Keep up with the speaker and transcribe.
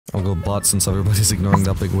I'll go bot since everybody's ignoring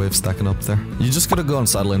that big wave stacking up there. You just gotta go on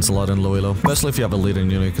side lanes a lot in low elo, especially if you have a lead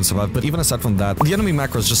and you know you can survive. But even aside from that, the enemy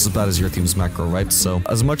macro is just as bad as your team's macro, right? So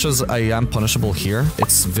as much as I am punishable here,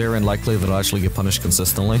 it's very unlikely that I'll actually get punished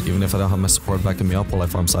consistently, even if I don't have my support backing me up while I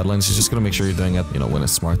farm side lanes. You just gotta make sure you're doing it, you know, when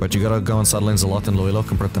it's smart. But you gotta go on side lanes a lot in low elo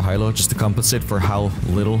compared to high low, just to compensate for how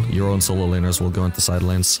little your own solo laners will go into side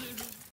lanes.